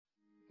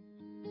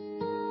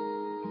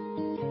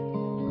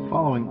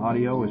following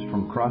audio is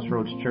from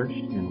CrossRoads Church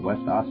in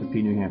West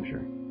Ossipee, New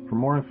Hampshire. For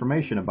more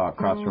information about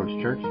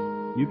CrossRoads Church,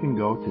 you can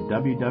go to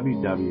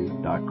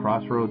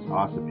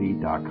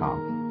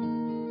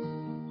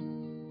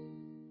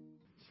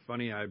www.crossroadsossipee.com. It's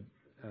funny, I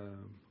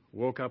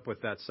woke up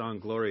with that song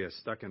Gloria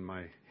stuck in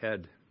my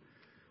head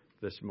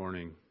this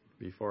morning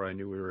before I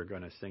knew we were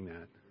going to sing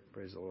that.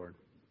 Praise the Lord.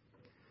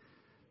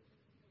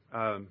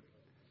 Am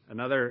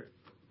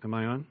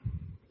I on?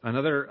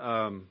 Another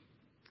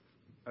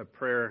a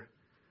prayer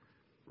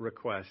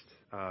request.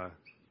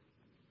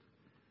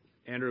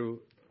 Andrew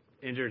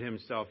injured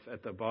himself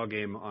at the ball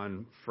game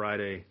on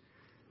Friday,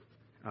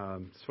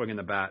 swinging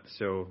the bat.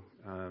 So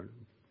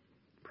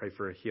pray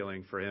for a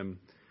healing for him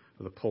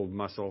with a pulled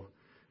muscle,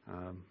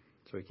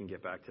 so he can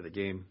get back to the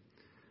game.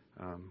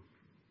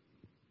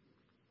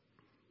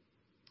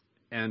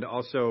 And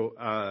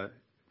also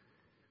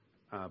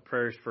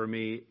prayers for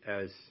me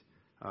as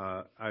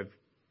I've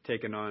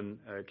taken on,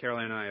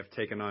 Caroline and I have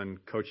taken on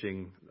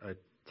coaching a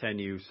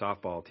 10U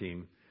softball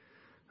team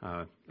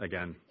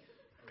again,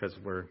 because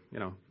we're,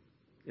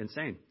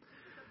 insane.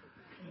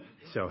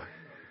 So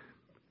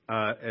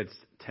it's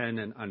 10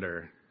 and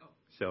under.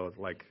 So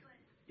like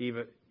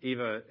Eva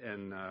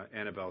and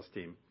Annabelle's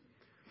team.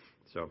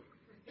 So,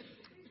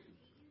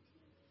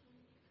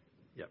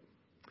 yep.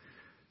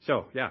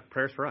 So,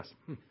 prayers for us.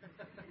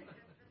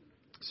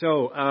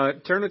 So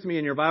turn with me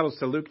in your Bibles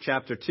to Luke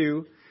chapter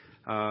 2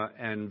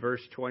 and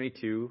verse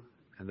 22,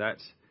 and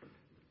that's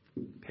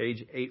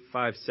page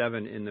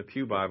 857 in the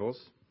Pew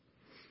Bibles.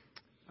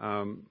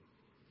 And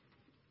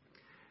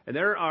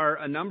there are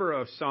a number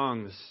of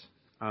songs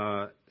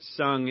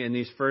sung in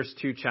these first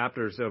two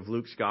chapters of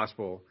Luke's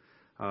Gospel.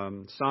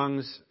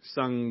 Songs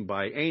sung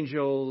by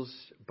angels,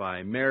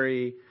 by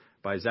Mary,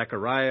 by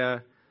Zechariah.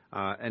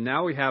 And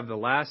now we have the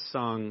last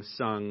song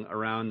sung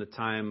around the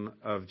time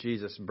of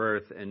Jesus'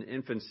 birth and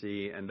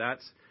infancy, and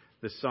that's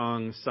the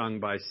song sung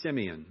by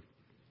Simeon.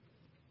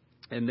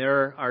 And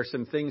there are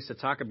some things to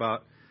talk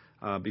about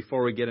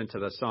before we get into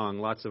the song,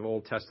 lots of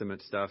Old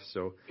Testament stuff.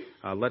 So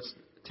let's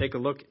take a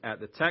look at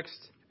the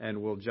text,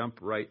 and we'll jump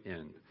right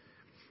in.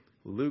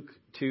 Luke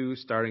 2,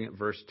 starting at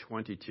verse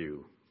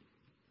 22.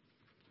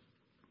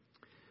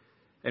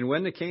 And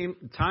when the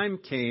time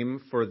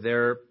came for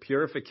their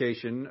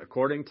purification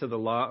according to the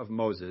law of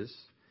Moses,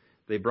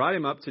 they brought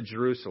him up to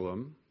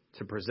Jerusalem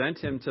to present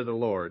him to the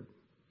Lord.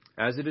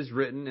 As it is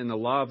written in the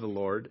law of the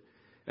Lord,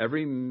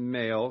 every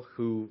male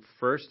who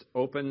first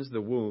opens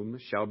the womb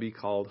shall be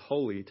called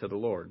holy to the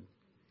Lord,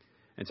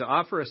 and to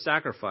offer a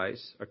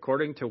sacrifice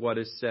according to what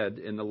is said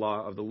in the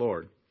law of the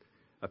Lord,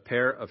 a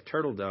pair of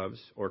turtle doves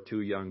or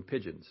 2 young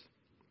pigeons.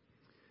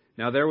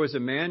 Now there was a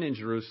man in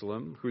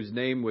Jerusalem whose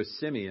name was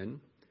Simeon,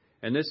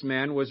 and this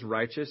man was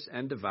righteous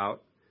and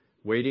devout,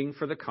 waiting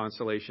for the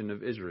consolation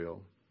of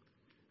Israel.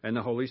 And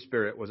the Holy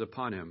Spirit was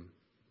upon him.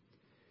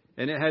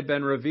 And it had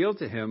been revealed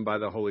to him by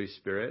the Holy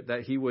Spirit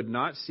that he would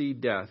not see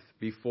death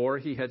before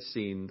he had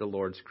seen the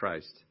Lord's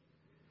Christ.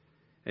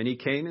 And he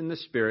came in the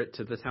Spirit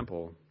to the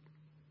temple.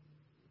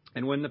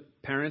 And when the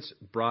parents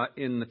brought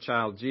in the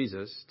child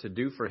Jesus to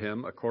do for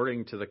him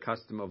according to the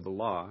custom of the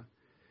law,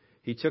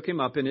 he took him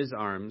up in his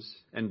arms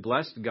and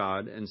blessed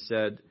God and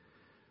said,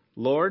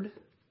 Lord,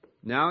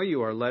 now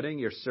you are letting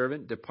your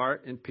servant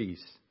depart in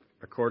peace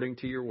according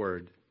to your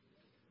word.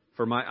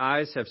 For my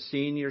eyes have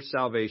seen your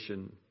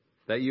salvation,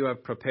 that you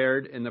have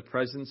prepared in the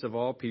presence of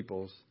all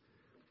peoples,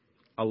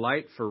 a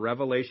light for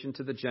revelation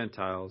to the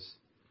Gentiles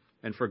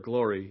and for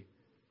glory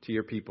to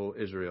your people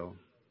Israel.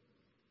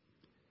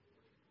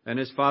 And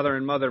his father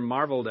and mother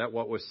marveled at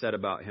what was said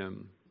about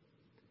him.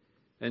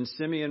 And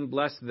Simeon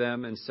blessed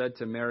them and said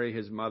to Mary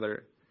his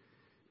mother,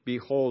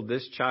 Behold,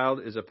 this child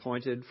is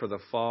appointed for the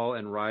fall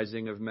and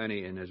rising of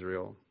many in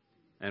Israel,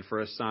 and for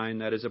a sign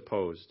that is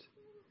opposed,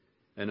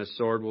 and a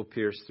sword will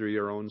pierce through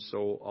your own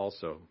soul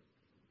also,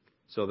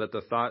 so that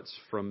the thoughts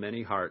from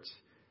many hearts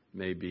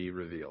may be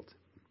revealed.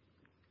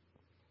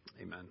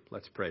 Amen.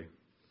 Let's pray.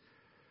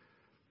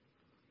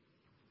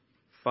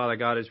 Father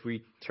God, as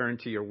we turn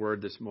to your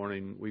word this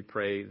morning, we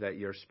pray that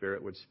your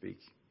Spirit would speak,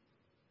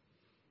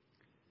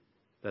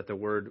 that the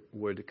word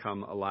would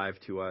come alive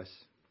to us,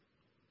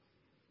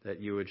 that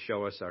you would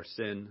show us our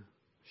sin,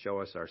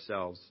 show us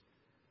ourselves,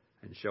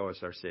 and show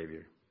us our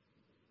Savior.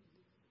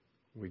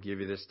 We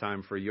give you this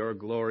time for your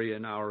glory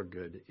and our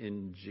good.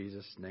 In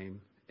Jesus'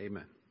 name,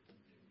 amen.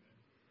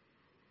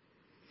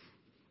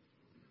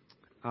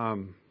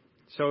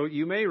 So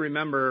you may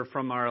remember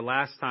from our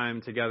last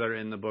time together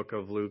in the book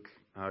of Luke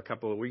a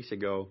couple of weeks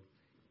ago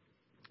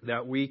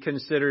that we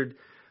considered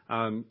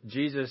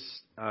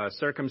Jesus'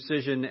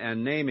 circumcision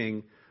and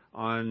naming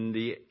on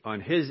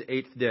his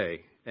 8th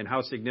day and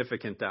how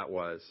significant that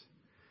was.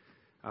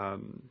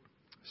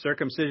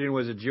 Circumcision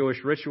was a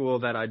Jewish ritual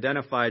that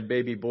identified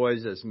baby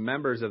boys as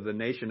members of the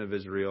nation of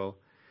Israel,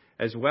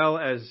 as well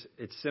as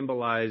it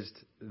symbolized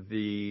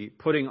the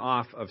putting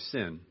off of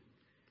sin.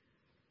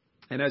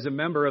 And as a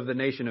member of the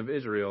nation of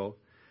Israel,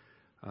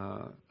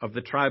 of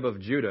the tribe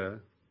of Judah,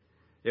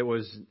 it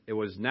was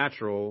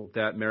natural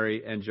that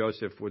Mary and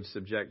Joseph would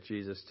subject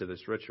Jesus to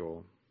this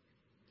ritual.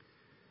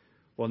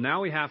 Well,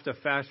 now we have to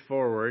fast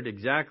forward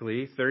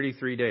exactly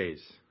 33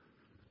 days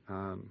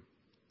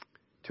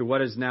to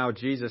what is now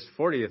Jesus'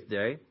 40th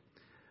day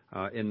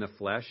in the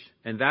flesh.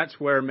 And that's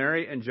where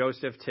Mary and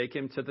Joseph take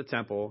him to the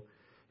temple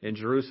in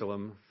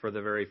Jerusalem for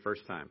the very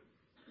first time.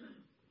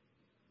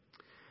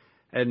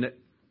 And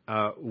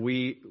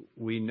we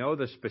know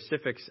the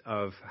specifics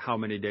of how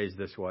many days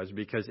this was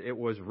because it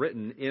was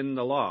written in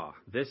the law.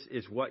 This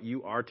is what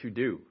you are to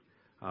do.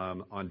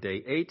 On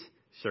day 8,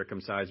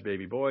 circumcise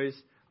baby boys.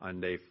 On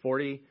day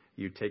 40,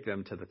 you take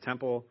them to the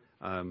temple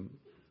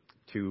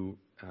to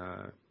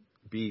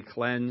be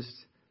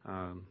cleansed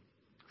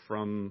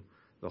from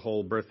the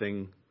whole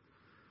birthing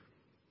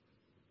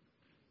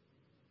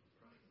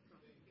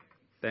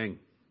thing,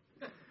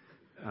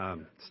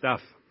 stuff,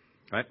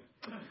 right?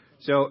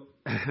 So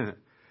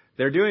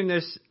they're doing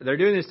this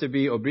to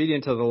be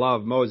obedient to the law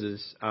of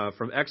Moses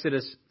from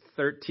Exodus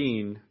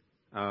 13,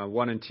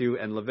 1 and 2,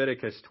 and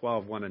Leviticus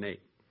 12, 1 and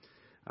 8,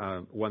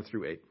 1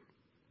 through 8.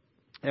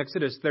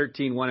 Exodus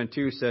 13, 1 and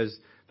 2 says,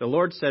 "The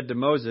Lord said to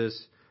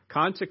Moses,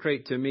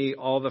 'Consecrate to me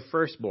all the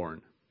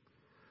firstborn.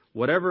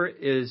 Whatever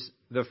is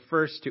the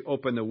first to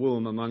open the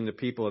womb among the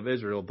people of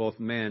Israel, both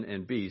man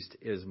and beast,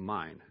 is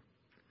mine.'"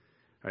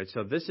 All right,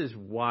 so this is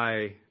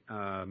why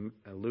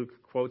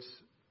Luke quotes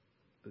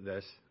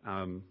this,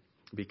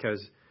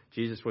 because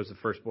Jesus was the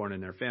firstborn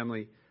in their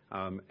family,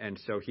 and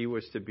so he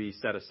was to be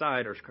set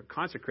aside or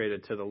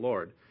consecrated to the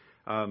Lord.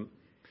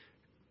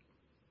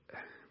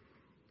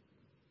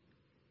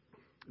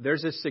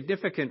 There's a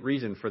significant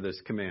reason for this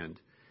command.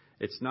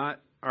 It's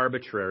not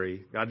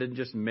arbitrary. God didn't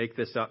just make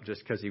this up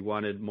just because he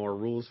wanted more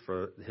rules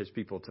for his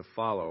people to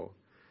follow.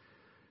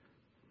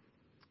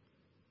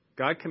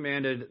 God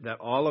commanded that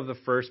all of the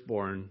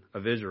firstborn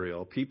of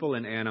Israel, people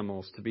and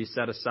animals, to be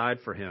set aside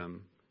for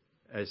him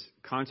as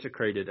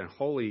consecrated and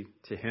holy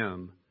to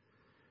him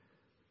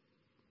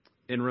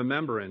in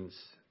remembrance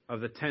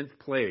of the 10th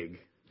plague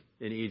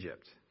in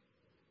Egypt.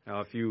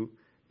 Now, if you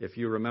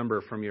remember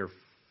from your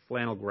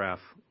flannel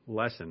graph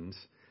lessons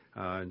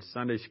in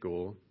Sunday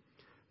school,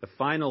 the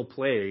final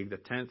plague, the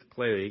 10th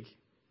plague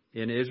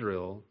in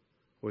Israel,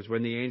 was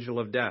when the angel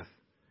of death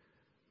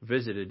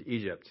visited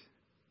Egypt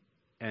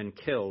and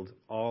killed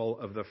all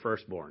of the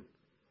firstborn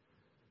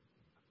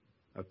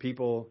of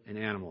people and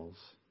animals.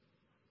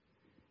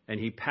 And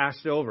he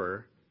passed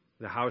over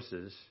the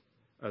houses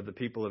of the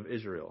people of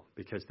Israel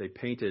because they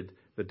painted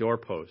the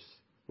doorposts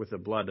with the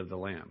blood of the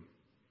lamb.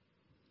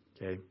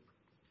 Okay?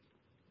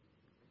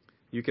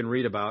 You can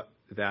read about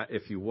that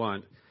if you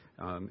want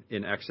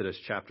in Exodus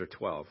chapter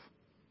 12.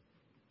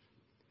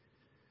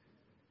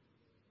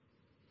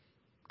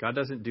 God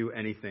doesn't do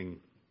anything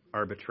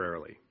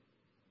arbitrarily.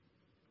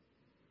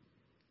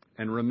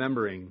 And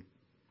remembering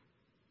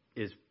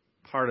is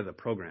part of the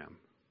program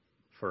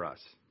for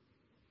us.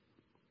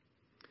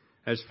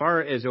 As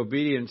far as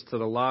obedience to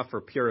the law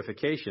for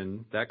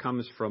purification, that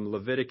comes from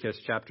Leviticus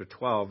chapter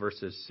 12,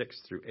 verses 6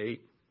 through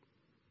 8.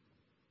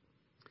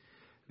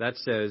 That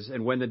says,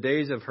 "And when the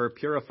days of her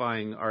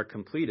purifying are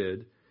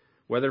completed,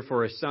 whether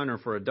for a son or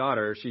for a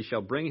daughter, she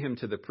shall bring him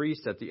to the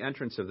priest at the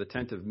entrance of the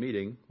tent of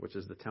meeting," which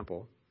is the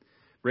temple.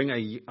 "Bring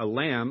a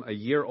lamb a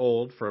year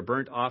old for a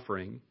burnt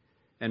offering,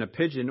 and a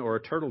pigeon or a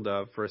turtle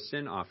dove for a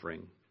sin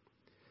offering.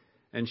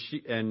 And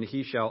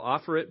he shall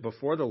offer it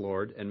before the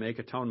Lord and make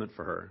atonement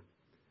for her.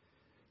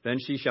 Then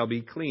she shall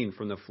be clean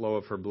from the flow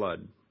of her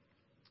blood.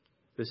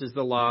 This is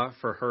the law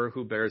for her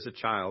who bears a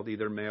child,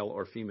 either male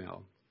or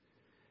female.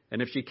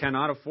 And if she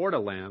cannot afford a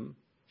lamb,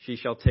 she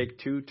shall take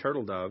 2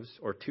 turtle doves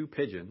or 2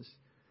 pigeons,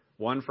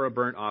 one for a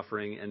burnt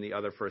offering and the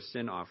other for a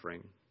sin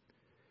offering.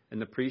 And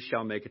the priest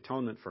shall make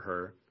atonement for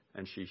her,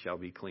 and she shall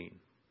be clean."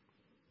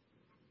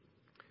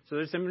 So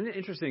there's some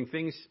interesting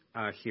things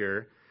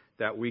here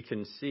that we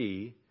can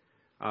see.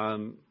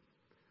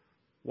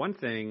 One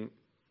thing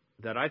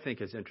that I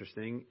think is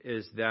interesting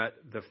is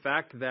that the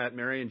fact that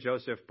Mary and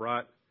Joseph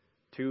brought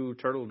 2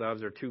 turtle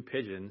doves or 2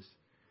 pigeons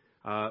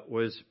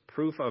was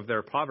proof of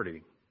their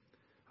poverty.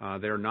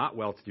 They're not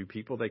well-to-do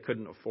people. They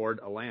couldn't afford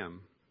a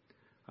lamb.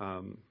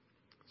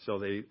 So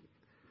they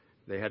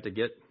had to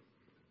get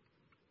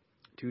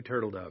 2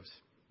 turtle doves.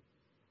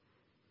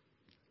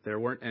 There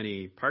weren't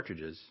any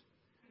partridges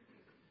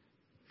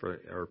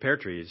or pear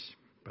trees,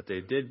 but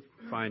they did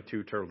find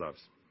 2 turtle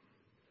doves.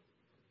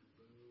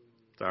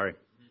 Sorry.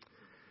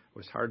 It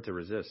was hard to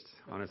resist,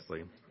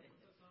 honestly.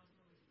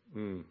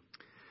 We've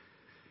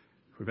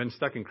been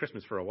stuck in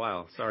Christmas for a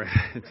while. Sorry.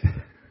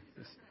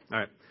 All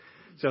right.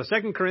 So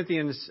 2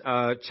 Corinthians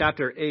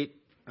chapter 8,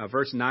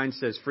 verse 9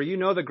 says, "For you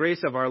know the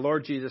grace of our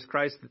Lord Jesus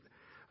Christ,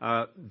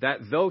 that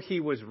though he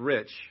was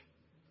rich,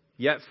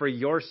 yet for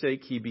your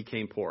sake he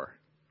became poor,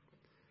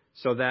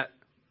 so that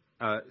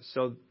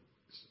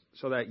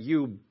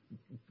you,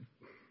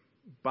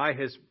 by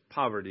his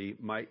poverty,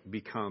 might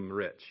become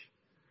rich."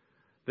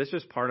 This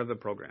was part of the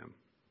program,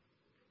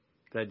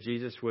 that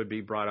Jesus would be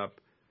brought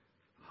up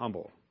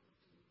humble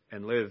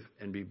and live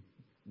and be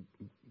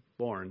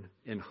born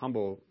in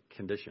humble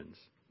conditions.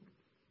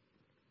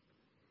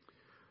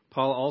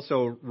 Paul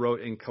also wrote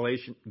in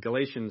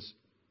Galatians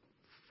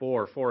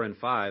 4 and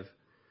 5,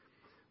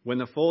 When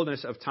the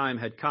fullness of time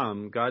had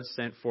come, God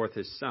sent forth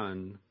his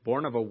Son,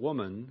 born of a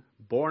woman,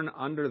 born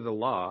under the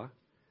law,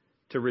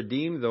 to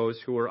redeem those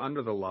who were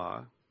under the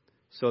law,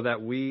 so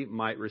that we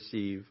might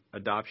receive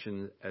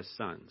adoption as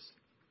sons.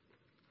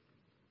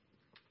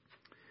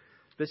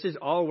 This is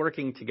all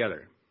working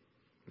together,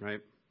 right?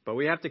 But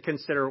we have to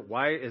consider,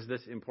 why is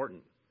this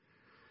important?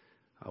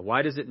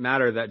 Why does it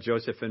matter that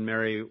Joseph and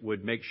Mary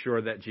would make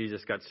sure that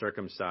Jesus got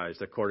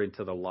circumcised according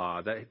to the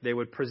law, that they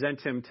would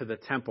present him to the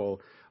temple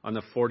on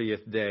the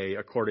 40th day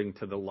according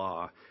to the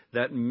law,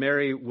 that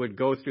Mary would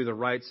go through the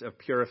rites of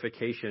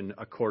purification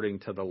according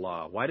to the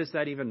law? Why does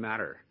that even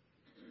matter?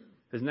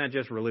 Isn't that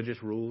just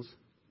religious rules?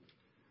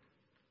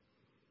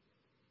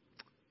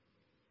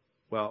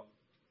 Well,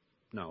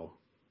 no.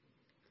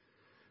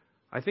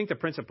 I think the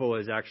principle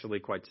is actually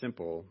quite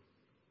simple,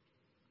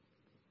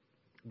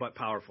 but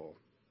powerful.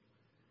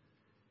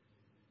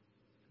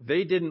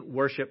 They didn't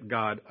worship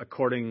God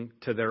according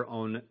to their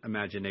own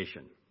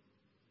imagination,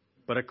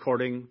 but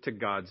according to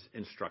God's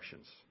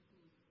instructions.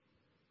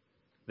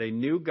 They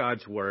knew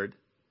God's word,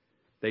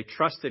 they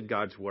trusted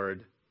God's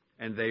word,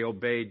 and they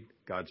obeyed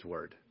God's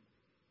word.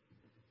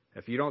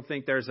 If you don't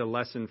think there's a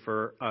lesson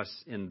for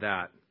us in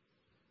that,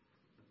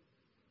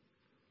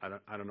 I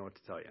don't know what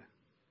to tell you.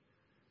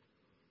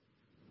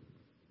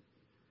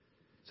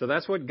 So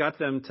that's what got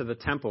them to the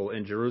temple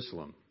in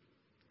Jerusalem.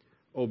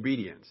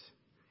 Obedience.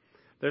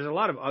 There's a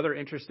lot of other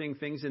interesting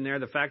things in there.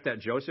 The fact that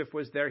Joseph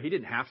was there, he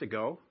didn't have to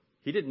go.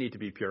 He didn't need to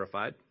be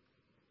purified.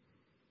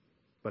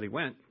 But he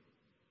went.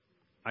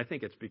 I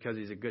think it's because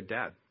he's a good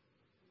dad.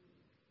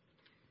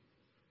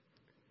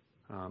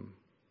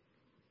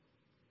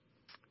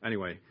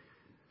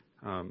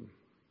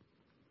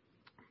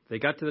 They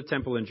got to the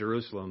temple in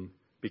Jerusalem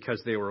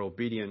because they were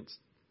obedient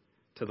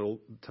to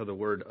the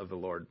word of the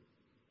Lord.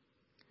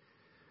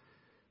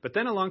 But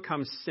then along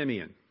comes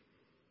Simeon.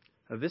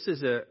 Now,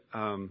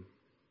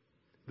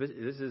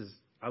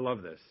 I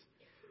love this.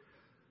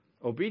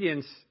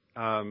 Obedience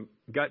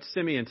got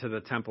Simeon to the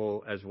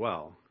temple as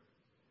well,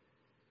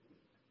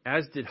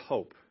 as did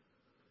hope.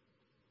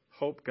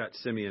 Hope got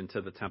Simeon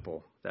to the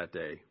temple that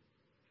day.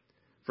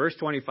 Verse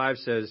 25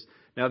 says,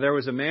 "Now there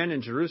was a man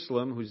in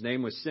Jerusalem whose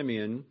name was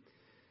Simeon,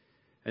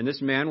 and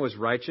this man was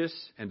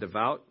righteous and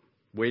devout,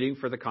 waiting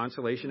for the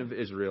consolation of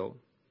Israel,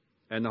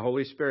 and the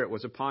Holy Spirit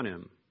was upon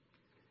him.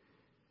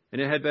 And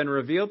it had been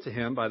revealed to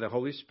him by the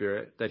Holy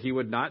Spirit that he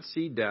would not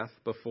see death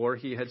before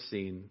he had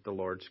seen the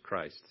Lord's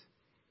Christ."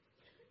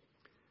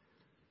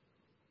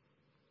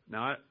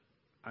 Now,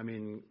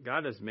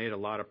 God has made a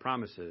lot of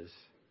promises,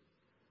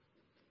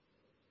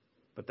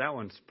 but that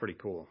one's pretty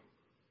cool.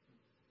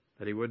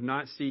 That he would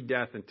not see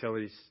death until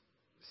he's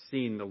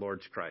seen the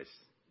Lord's Christ.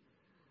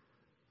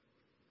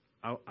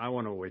 I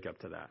want to wake up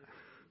to that.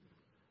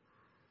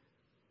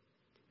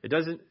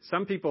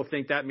 Some people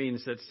think that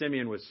means that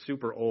Simeon was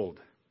super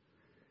old.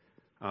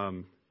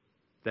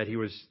 That he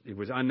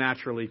was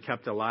unnaturally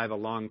kept alive a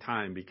long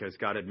time because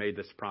God had made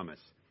this promise.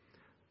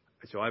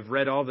 So I've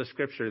read all the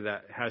scripture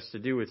that has to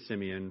do with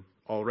Simeon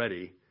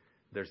already.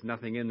 There's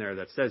nothing in there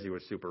that says he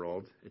was super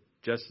old. It's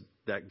just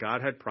that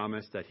God had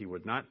promised that he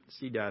would not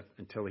see death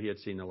until he had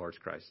seen the Lord's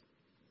Christ.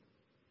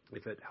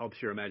 If it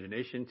helps your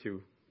imagination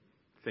to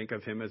think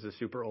of him as a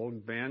super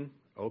old man,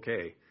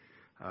 okay.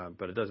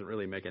 But it doesn't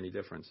really make any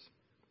difference.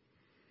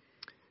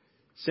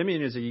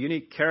 Simeon is a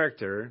unique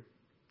character.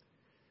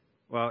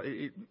 Well,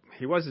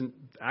 he wasn't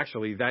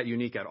actually that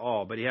unique at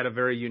all, but he had a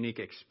very unique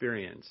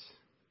experience.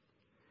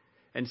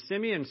 And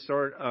Simeon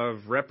sort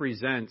of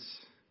represents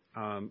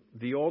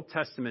the Old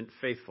Testament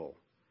faithful,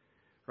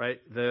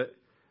 right?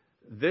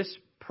 This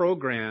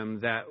program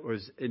that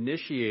was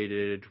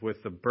initiated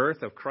with the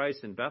birth of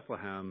Christ in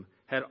Bethlehem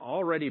had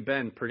already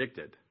been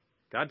predicted.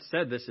 God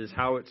said this is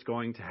how it's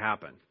going to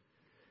happen,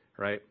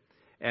 right?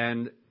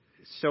 And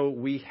so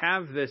we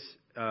have this,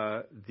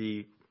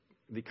 the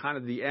kind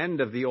of the end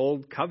of the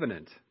Old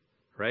Covenant,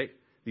 right?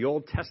 The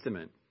Old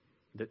Testament,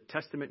 the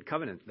Testament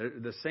covenant, they're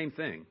the same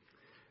thing,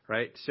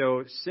 right?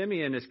 So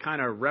Simeon is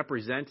kind of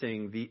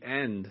representing the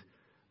end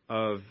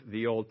of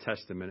the Old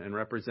Testament and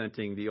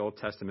representing the Old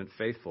Testament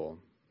faithful.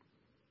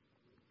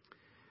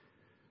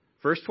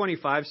 Verse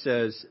 25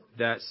 says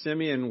that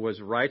Simeon was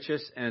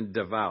righteous and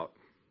devout.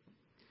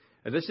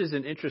 And this is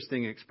an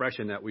interesting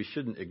expression that we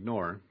shouldn't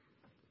ignore.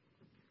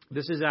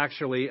 This is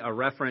actually a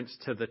reference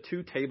to the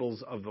two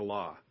tables of the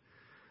law.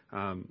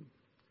 Do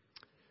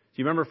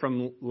you remember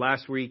from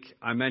last week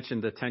I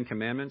mentioned the Ten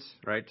Commandments,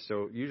 right?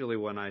 So usually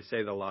when I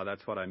say the law,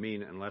 that's what I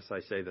mean, unless I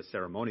say the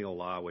ceremonial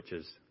law, which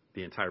is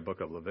the entire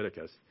book of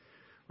Leviticus,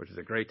 which is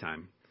a great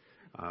time.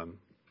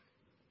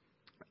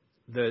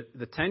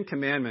 The Ten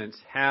Commandments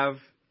have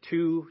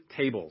two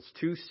tables,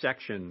 two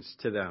sections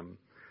to them.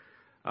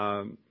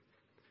 And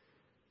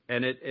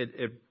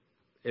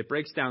it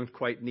breaks down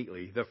quite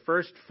neatly. The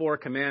first four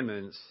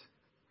commandments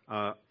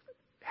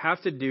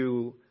have to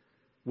do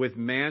with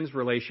man's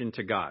relation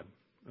to God,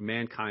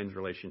 mankind's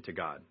relation to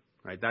God.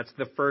 Right? That's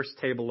the first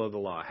table of the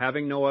law.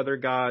 Having no other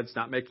gods,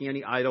 not making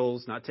any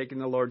idols, not taking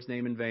the Lord's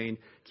name in vain,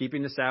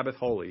 keeping the Sabbath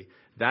holy.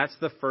 That's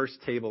the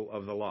first table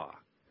of the law.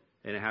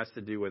 and it has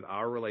to do with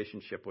our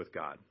relationship with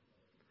God.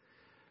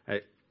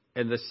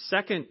 And the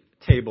second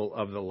table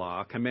of the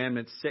law,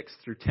 commandments 6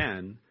 through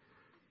 10,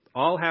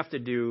 all have to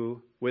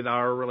do with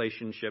our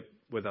relationship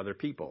with other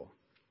people,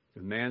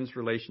 with man's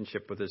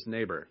relationship with his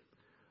neighbor,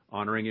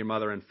 honoring your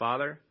mother and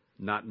father,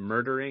 not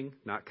murdering,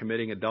 not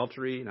committing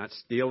adultery, not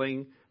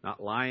stealing,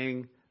 not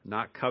lying,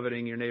 not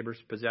coveting your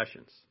neighbor's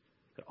possessions.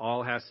 It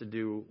all has to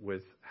do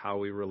with how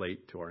we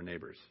relate to our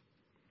neighbors.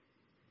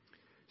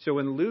 So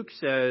when Luke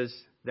says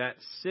that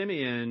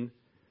Simeon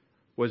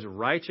was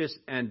righteous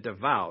and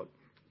devout,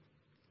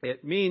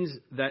 it means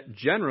that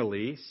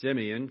generally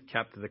Simeon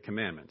kept the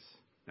commandments.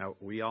 Now,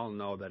 we all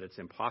know that it's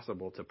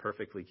impossible to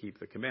perfectly keep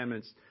the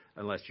commandments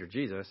unless you're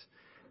Jesus,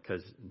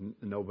 because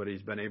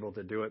nobody's been able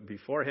to do it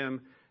before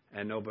him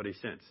and nobody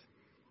since.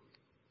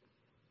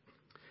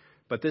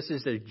 But this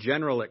is a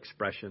general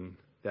expression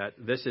that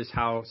this is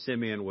how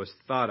Simeon was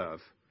thought of,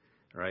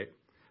 right?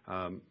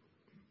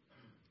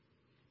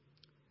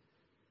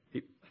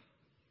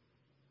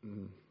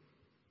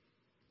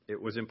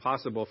 It was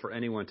impossible for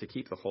anyone to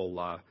keep the whole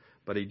law,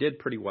 but he did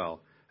pretty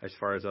well as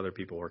far as other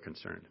people were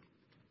concerned.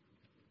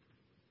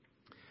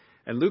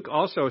 And Luke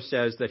also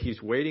says that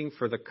he's waiting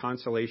for the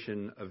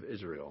consolation of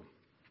Israel.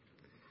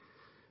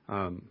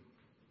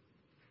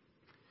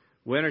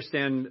 We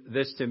understand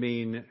this to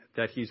mean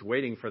that he's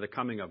waiting for the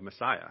coming of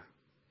Messiah.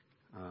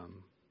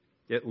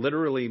 It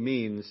literally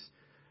means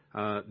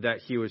that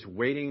he was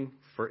waiting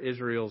for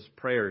Israel's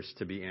prayers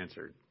to be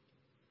answered.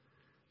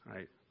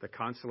 Right? The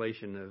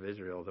consolation of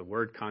Israel, the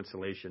word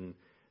consolation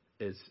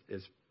is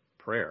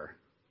prayer.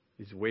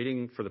 He's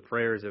waiting for the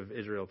prayers of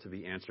Israel to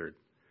be answered.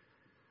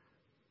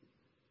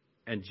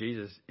 And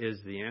Jesus is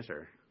the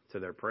answer to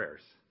their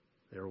prayers.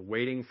 They're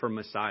waiting for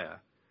Messiah.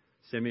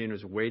 Simeon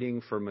was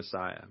waiting for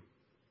Messiah.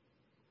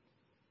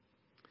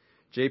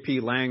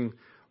 J.P. Lang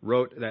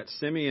wrote that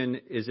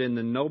Simeon is in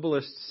the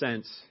noblest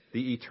sense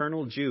the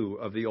eternal Jew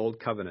of the Old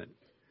Covenant,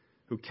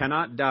 who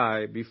cannot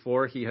die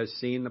before he has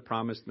seen the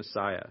promised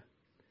Messiah.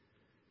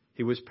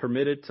 He was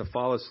permitted to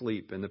fall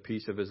asleep in the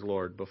peace of his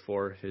Lord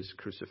before his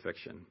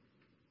crucifixion.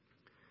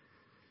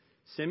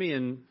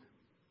 Simeon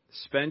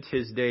spent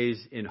his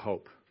days in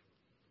hope,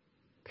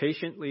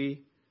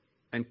 patiently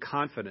and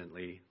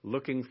confidently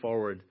looking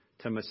forward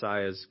to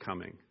Messiah's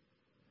coming.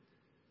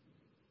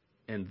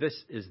 And this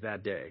is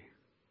that day.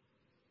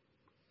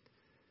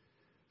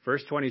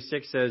 Verse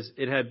 26 says,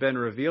 "It had been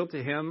revealed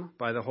to him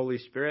by the Holy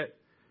Spirit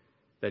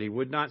that he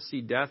would not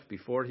see death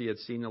before he had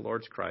seen the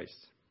Lord's Christ.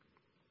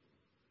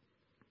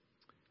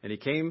 And he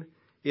came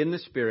in the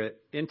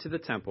Spirit into the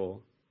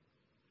temple,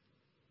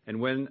 and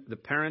when the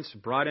parents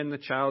brought in the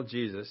child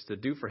Jesus to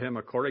do for him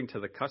according to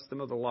the custom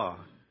of the law,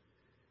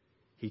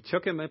 he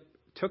took him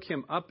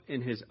up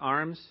in his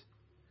arms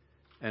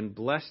and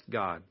blessed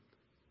God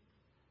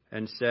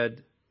and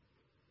said,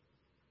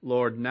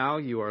 'Lord, now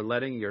you are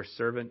letting your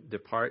servant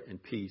depart in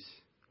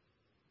peace,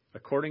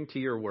 according to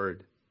your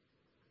word.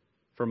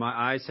 For my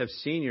eyes have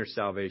seen your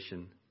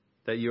salvation,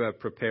 that you have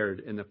prepared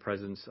in the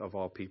presence of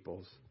all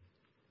peoples,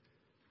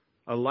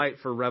 a light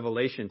for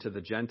revelation to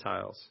the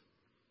Gentiles,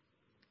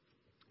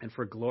 and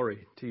for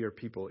glory to your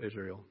people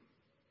Israel.'"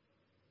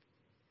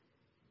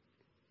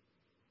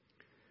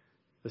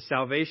 The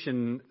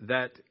salvation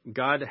that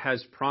God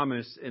has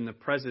promised in the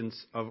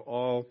presence of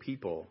all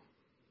people.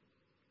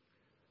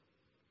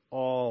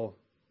 All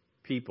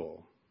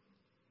people.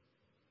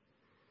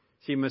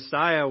 See,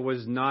 Messiah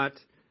was not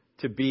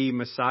to be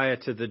Messiah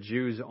to the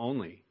Jews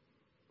only,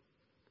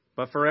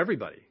 but for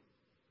everybody.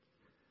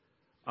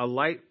 A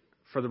light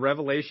for the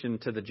revelation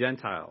to the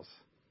Gentiles.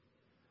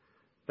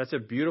 That's a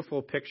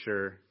beautiful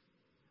picture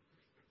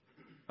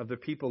of the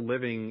people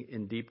living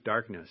in deep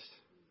darkness.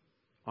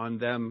 On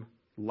them,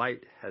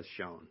 light has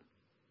shone.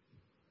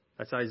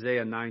 That's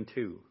Isaiah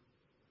 9:2.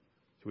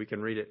 So we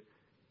can read it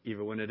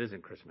even when it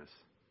isn't Christmas.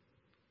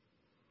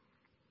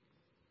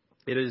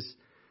 It is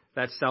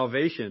that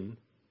salvation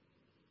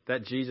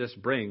that Jesus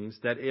brings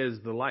that is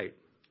the light.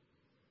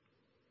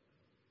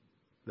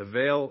 The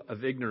veil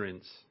of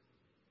ignorance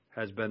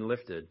has been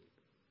lifted,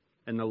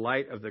 and the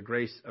light of the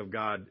grace of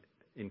God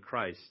in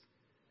Christ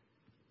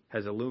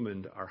has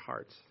illumined our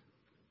hearts.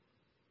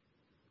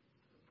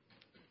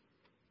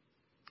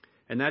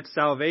 And that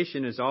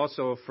salvation is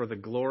also for the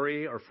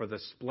glory or for the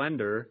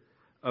splendor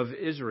of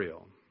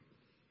Israel.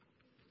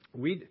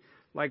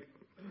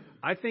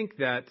 I think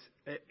that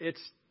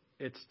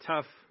it's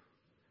tough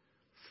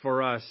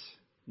for us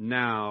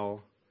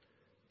now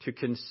to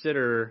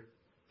consider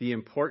the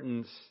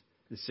importance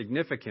and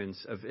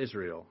significance of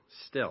Israel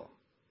still.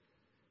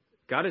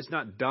 God is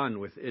not done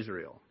with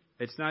Israel.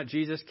 It's not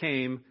Jesus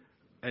came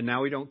and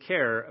now we don't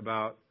care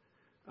about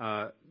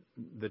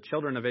the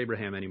children of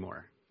Abraham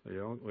anymore. We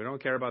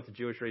don't care about the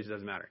Jewish race. It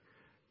doesn't matter.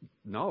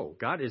 No,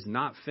 God is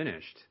not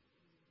finished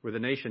with the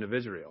nation of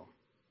Israel.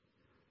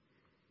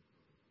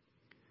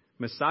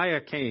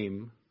 Messiah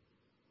came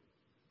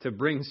to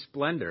bring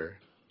splendor,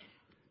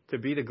 to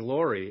be the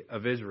glory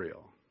of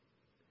Israel.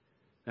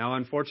 Now,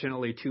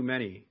 unfortunately, too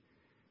many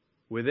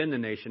within the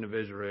nation of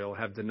Israel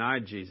have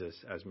denied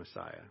Jesus as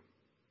Messiah.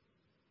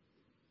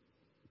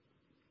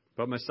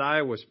 But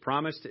Messiah was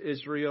promised to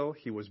Israel.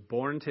 He was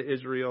born to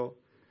Israel.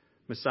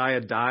 Messiah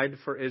died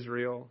for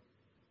Israel.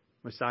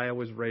 Messiah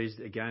was raised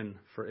again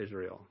for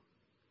Israel.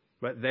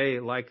 But they,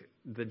 like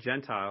the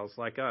Gentiles,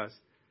 like us,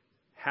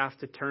 have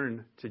to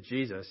turn to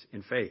Jesus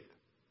in faith.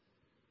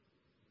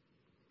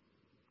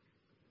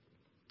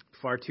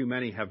 Far too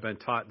many have been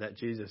taught that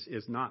Jesus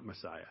is not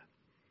Messiah.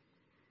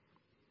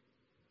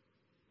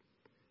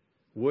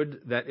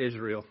 Would that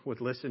Israel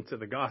would listen to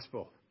the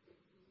gospel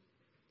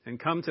and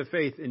come to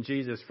faith in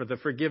Jesus for the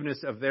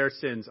forgiveness of their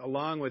sins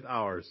along with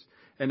ours,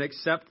 and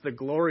accept the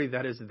glory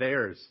that is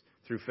theirs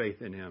through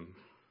faith in him.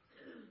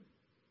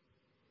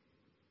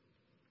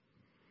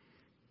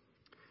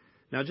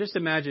 Now just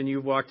imagine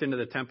you walked into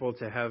the temple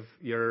to have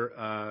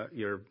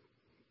your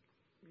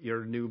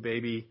new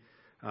baby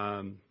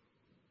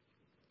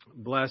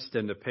blessed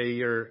and to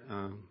pay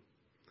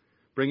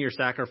bring your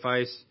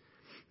sacrifice,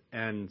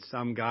 and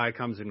some guy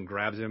comes and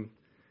grabs him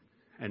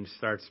and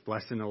starts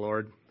blessing the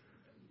Lord.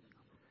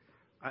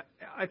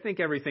 I think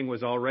everything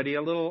was already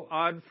a little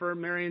odd for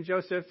Mary and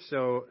Joseph,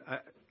 so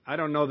I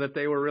don't know that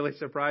they were really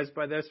surprised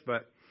by this,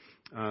 but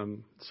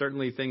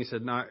certainly things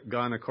had not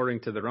gone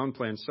according to their own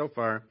plans so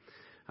far.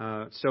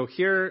 So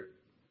here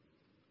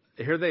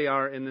they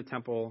are in the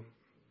temple,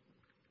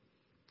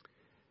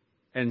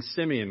 and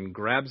Simeon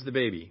grabs the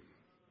baby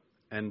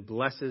and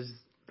blesses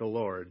the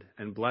Lord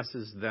and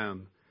blesses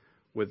them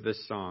with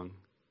this song.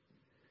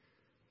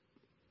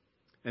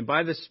 And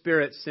by the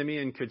Spirit,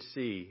 Simeon could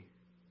see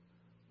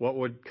what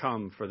would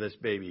come for this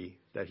baby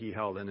that he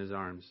held in his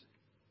arms.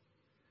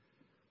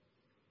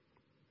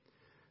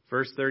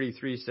 Verse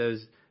 33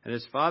 says, "And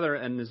his father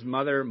and his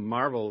mother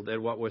marveled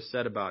at what was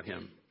said about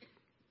him.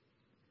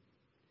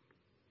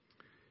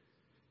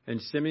 And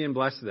Simeon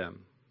blessed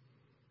them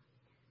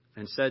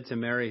and said to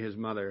Mary his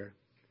mother,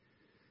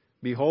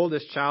 'Behold,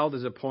 this child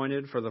is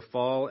appointed for the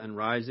fall and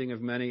rising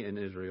of many in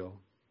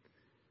Israel,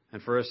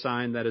 and for a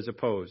sign that is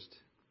opposed.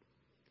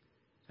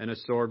 And a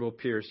sword will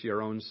pierce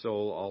your own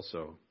soul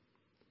also,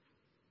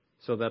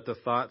 so that the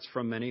thoughts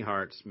from many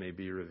hearts may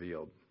be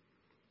revealed.'"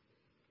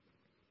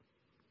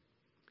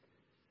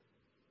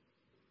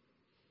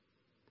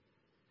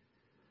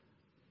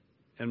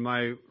 In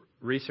my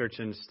research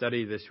and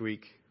study this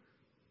week,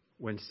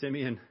 when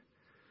Simeon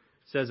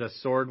says a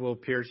sword will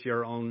pierce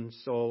your own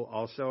soul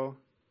also,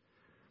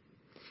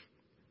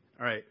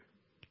 all right,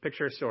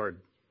 picture a sword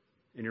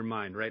in your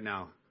mind right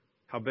now.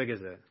 How big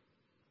is it?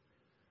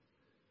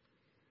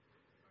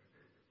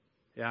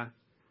 Yeah?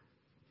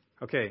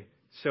 Okay,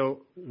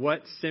 so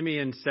what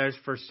Simeon says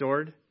for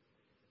sword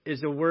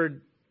is a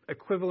word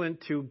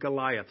equivalent to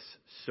Goliath's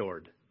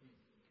sword.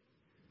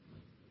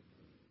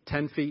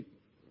 10 feet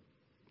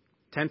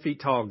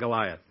tall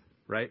Goliath,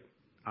 right?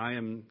 I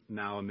am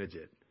now a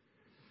midget.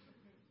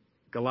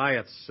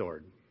 Goliath's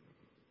sword.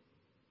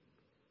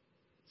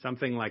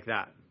 Something like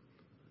that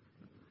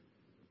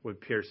would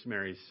pierce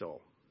Mary's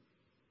soul.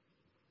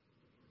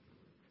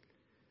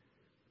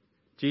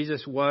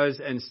 Jesus was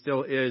and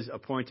still is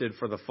appointed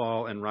for the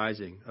fall and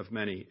rising of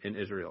many in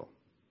Israel.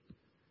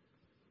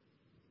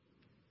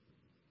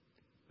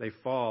 They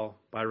fall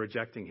by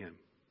rejecting him,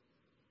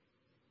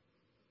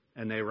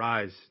 and they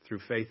rise through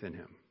faith in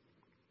him.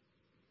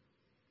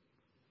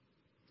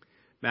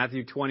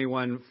 Matthew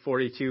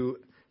 21:42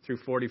 through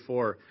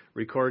 44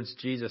 records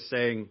Jesus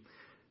saying,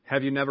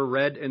 "Have you never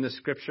read in the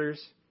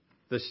Scriptures,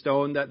 the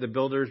stone that the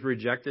builders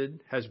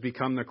rejected has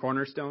become the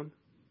cornerstone?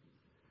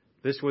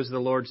 This was the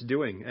Lord's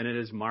doing, and it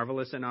is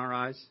marvelous in our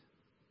eyes."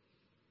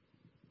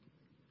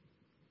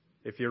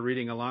 If you're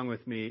reading along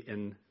with me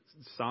in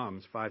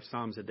Psalms, 5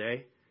 Psalms a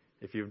day,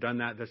 if you've done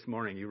that this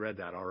morning, you read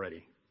that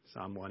already.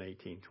 Psalm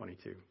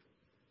 118:22.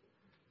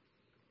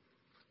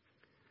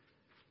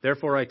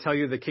 "Therefore I tell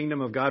you, the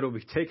kingdom of God will be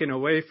taken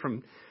away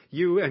from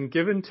you and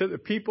given to the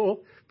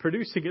people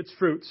producing its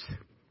fruits.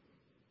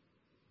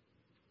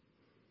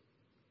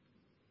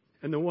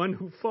 And the one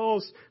who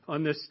falls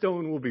on this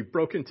stone will be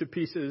broken to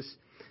pieces,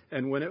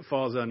 and when it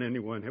falls on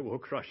anyone, it will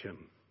crush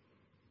him."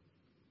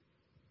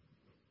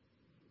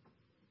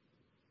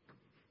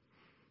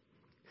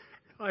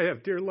 I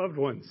have dear loved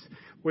ones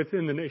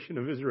within the nation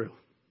of Israel,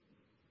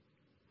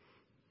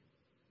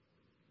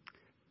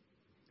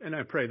 and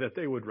I pray that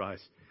they would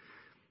rise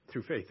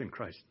through faith in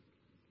Christ.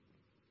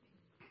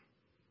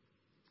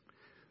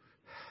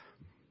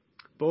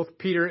 Both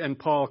Peter and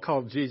Paul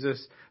called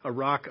Jesus a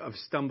rock of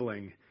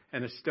stumbling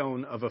and a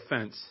stone of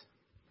offense.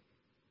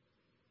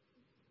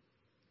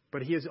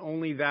 But he is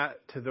only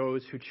that to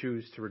those who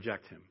choose to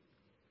reject him.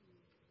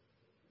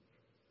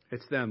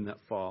 It's them that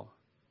fall.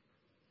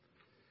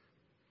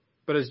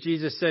 But as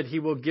Jesus said, he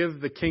will give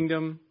the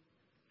kingdom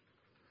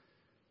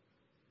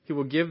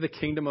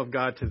of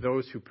God to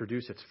those who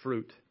produce its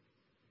fruit.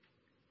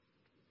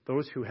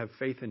 Those who have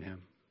faith in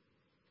him.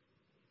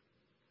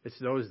 It's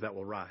those that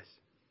will rise.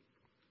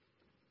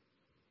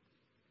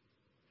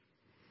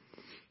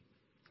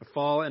 The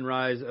fall and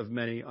rise of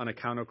many on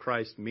account of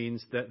Christ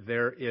means that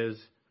there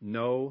is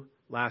no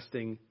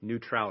lasting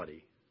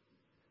neutrality.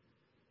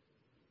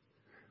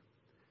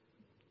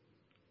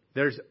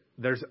 There's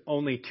there's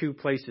only two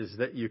places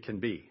that you can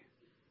be.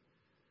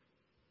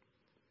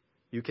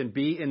 You can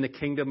be in the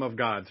kingdom of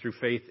God through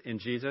faith in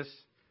Jesus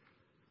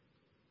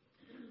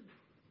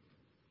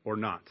or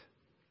not.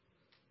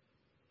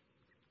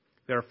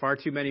 There are far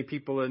too many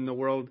people in the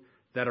world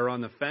that are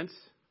on the fence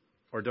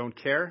or don't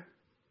care.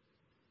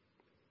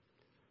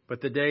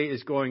 But the day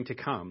is going to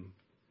come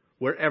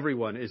where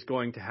everyone is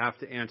going to have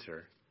to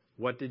answer,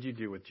 what did you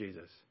do with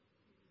Jesus?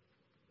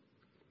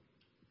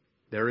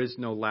 There is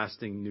no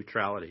lasting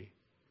neutrality.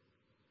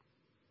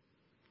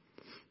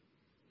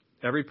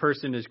 Every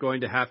person is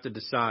going to have to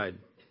decide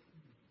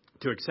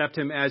to accept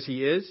him as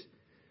he is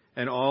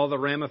and all the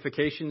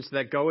ramifications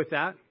that go with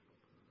that,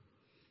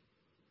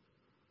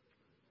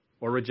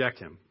 or reject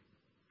him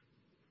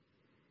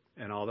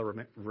and all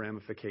the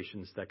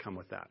ramifications that come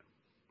with that.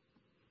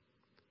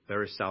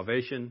 There is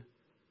salvation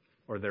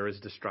or there is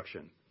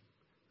destruction.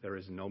 There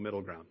is no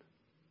middle ground.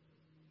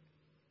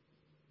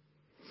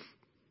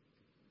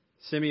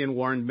 Simeon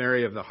warned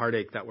Mary of the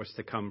heartache that was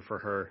to come for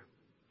her,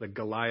 the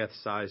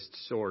Goliath-sized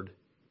sword.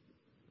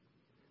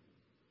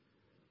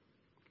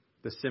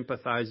 The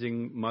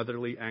sympathizing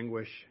motherly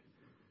anguish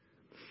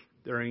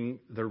during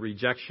the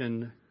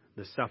rejection,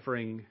 the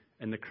suffering,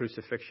 and the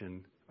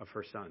crucifixion of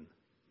her son.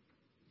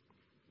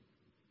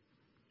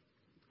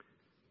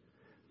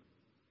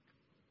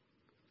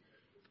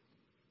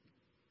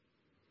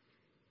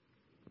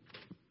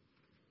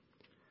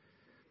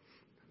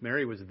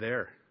 Mary was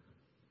there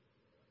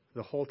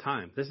the whole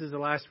time. This is the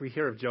last we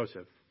hear of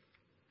Joseph.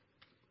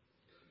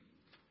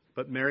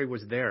 But Mary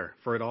was there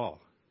for it all.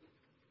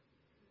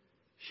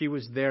 She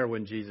was there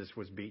when Jesus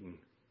was beaten.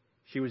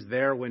 She was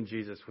there when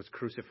Jesus was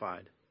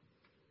crucified.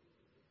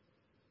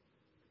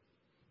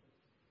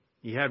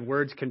 He had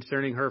words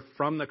concerning her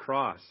from the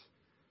cross,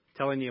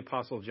 telling the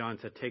Apostle John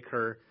to take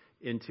her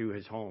into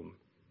his home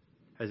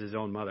as his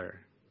own mother.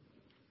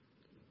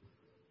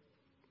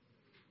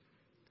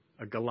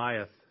 A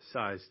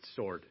Goliath-sized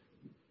sword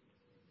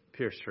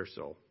pierced her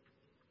soul.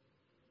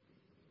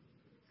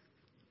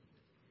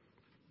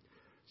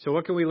 So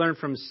what can we learn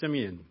from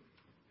Simeon?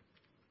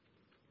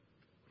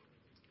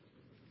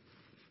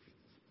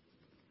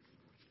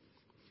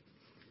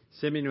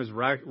 Simeon was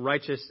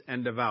righteous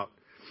and devout.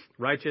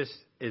 Righteous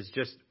is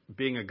just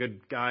being a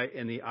good guy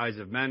in the eyes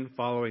of men,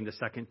 following the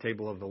second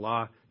table of the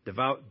law.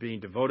 Devout, being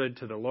devoted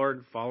to the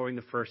Lord, following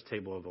the first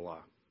table of the law.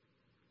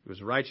 He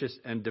was righteous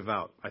and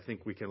devout. I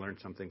think we can learn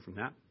something from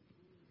that.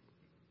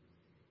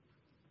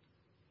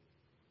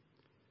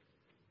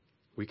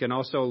 We can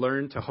also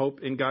learn to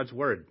hope in God's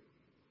word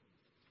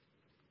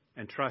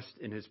and trust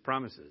in his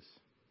promises.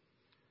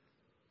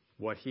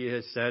 What he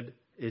has said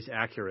is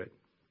accurate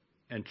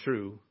and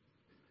true.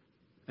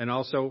 And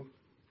also,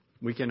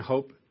 we can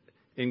hope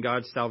in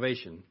God's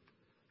salvation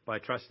by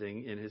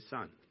trusting in his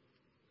Son.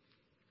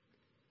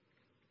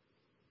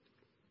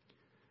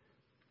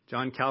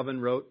 John Calvin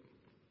wrote,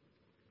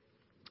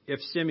 "If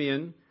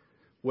Simeon,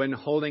 when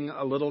holding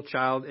a little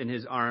child in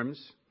his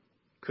arms,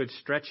 could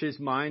stretch his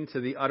mind to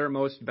the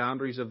uttermost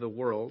boundaries of the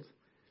world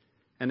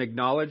and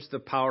acknowledge the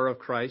power of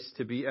Christ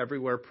to be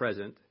everywhere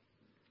present,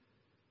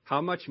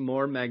 how much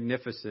more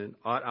magnificent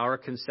ought our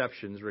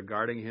conceptions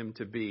regarding him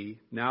to be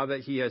now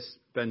that he has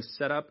been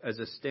set up as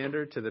a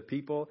standard to the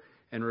people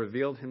and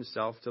revealed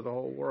himself to the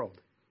whole world."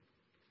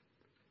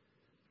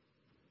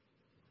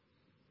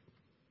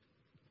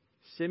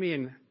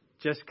 Simeon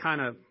just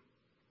kind of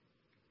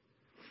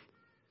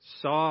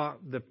saw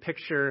the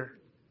picture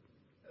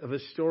of a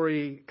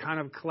story kind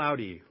of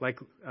cloudy, like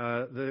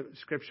the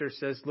scripture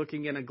says,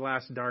 looking in a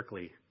glass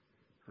darkly,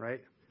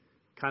 right?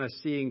 Kind of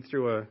seeing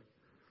through a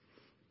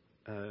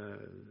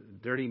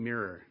dirty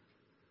mirror.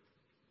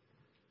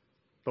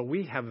 But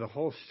we have the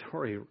whole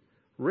story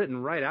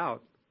written right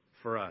out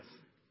for us.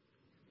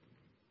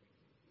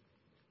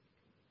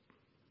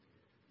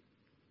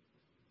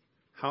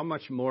 How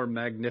much more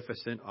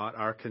magnificent ought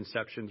our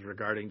conceptions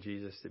regarding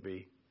Jesus to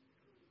be?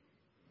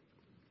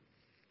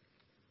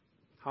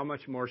 How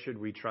much more should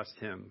we trust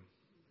him?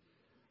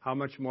 How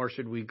much more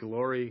should we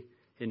glory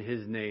in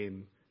his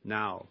name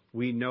now?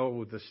 We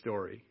know the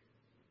story.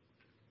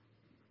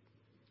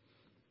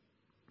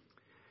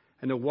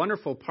 And the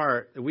wonderful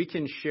part, we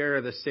can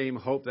share the same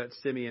hope that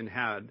Simeon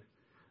had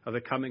of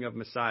the coming of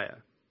Messiah.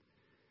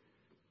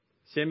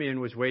 Simeon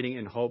was waiting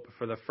in hope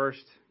for the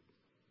first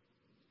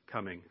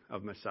coming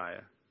of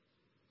Messiah.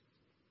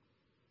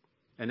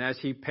 And as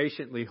he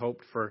patiently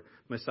hoped for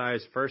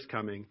Messiah's first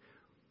coming,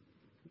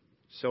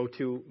 so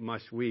too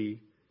must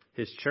we,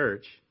 his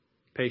church,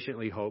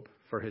 patiently hope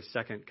for his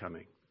second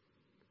coming.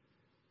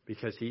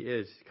 Because he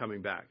is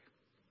coming back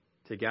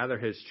to gather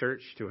his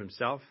church to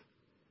himself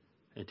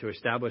and to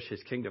establish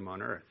his kingdom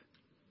on earth.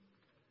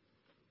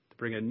 To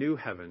bring a new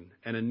heaven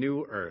and a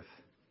new earth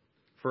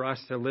for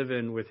us to live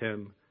in with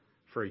him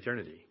for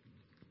eternity.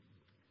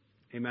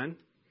 Amen?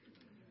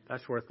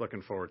 That's worth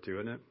looking forward to,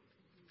 isn't it?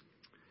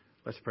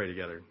 Let's pray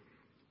together.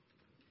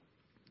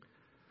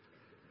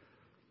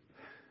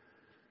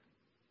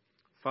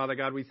 Father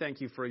God, we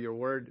thank you for your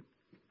word.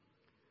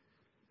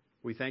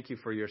 We thank you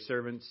for your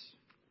servants.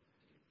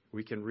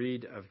 We can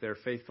read of their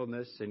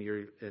faithfulness and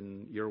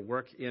your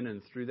work in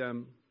and through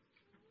them.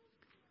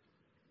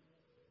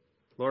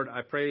 Lord,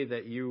 I pray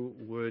that you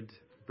would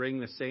bring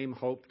the same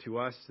hope to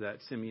us that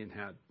Simeon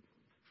had,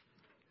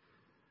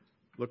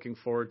 looking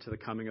forward to the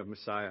coming of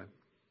Messiah.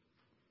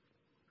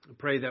 I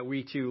pray that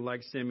we too,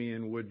 like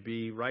Simeon, would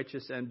be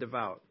righteous and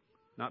devout,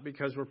 not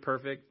because we're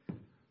perfect,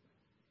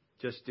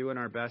 just doing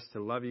our best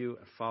to love you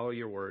and follow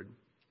your word.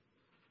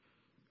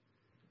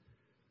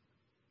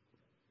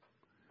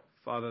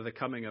 Father, the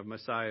coming of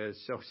Messiah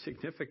is so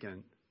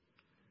significant.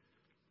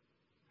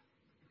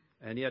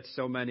 And yet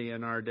so many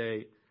in our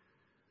day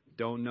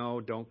don't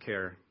know, don't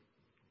care.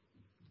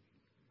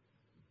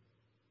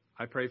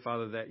 I pray,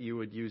 Father, that you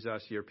would use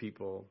us, your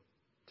people,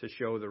 to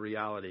show the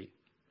reality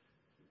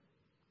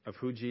of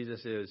who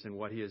Jesus is and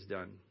what he has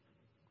done.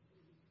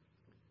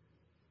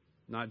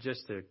 Not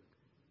just to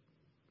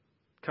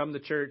come to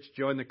church,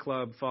 join the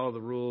club, follow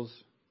the rules,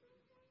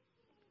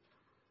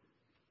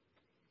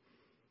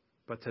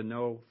 but to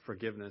know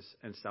forgiveness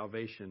and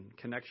salvation,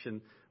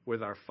 connection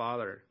with our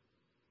Father,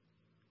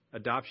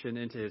 adoption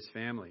into his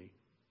family.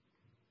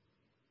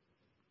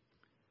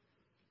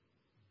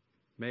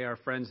 May our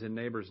friends and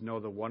neighbors know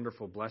the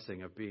wonderful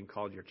blessing of being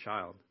called your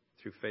child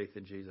through faith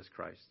in Jesus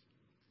Christ.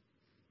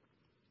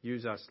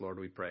 Use us, Lord,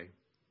 we pray,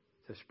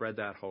 to spread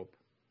that hope,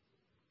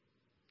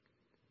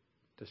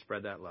 to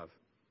spread that love.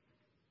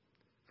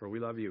 For we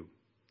love you,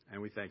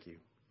 and we thank you.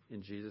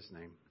 In Jesus'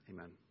 name,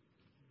 amen.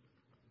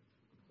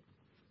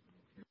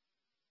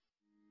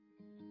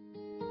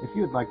 If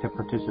you would like to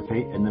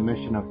participate in the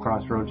mission of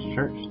CrossRoads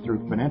Church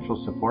through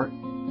financial support,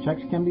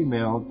 checks can be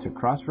mailed to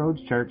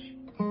CrossRoads Church,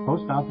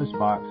 Post Office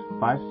Box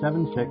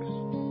 576,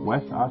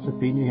 West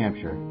Ossipee, New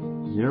Hampshire,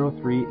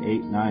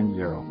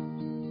 03890.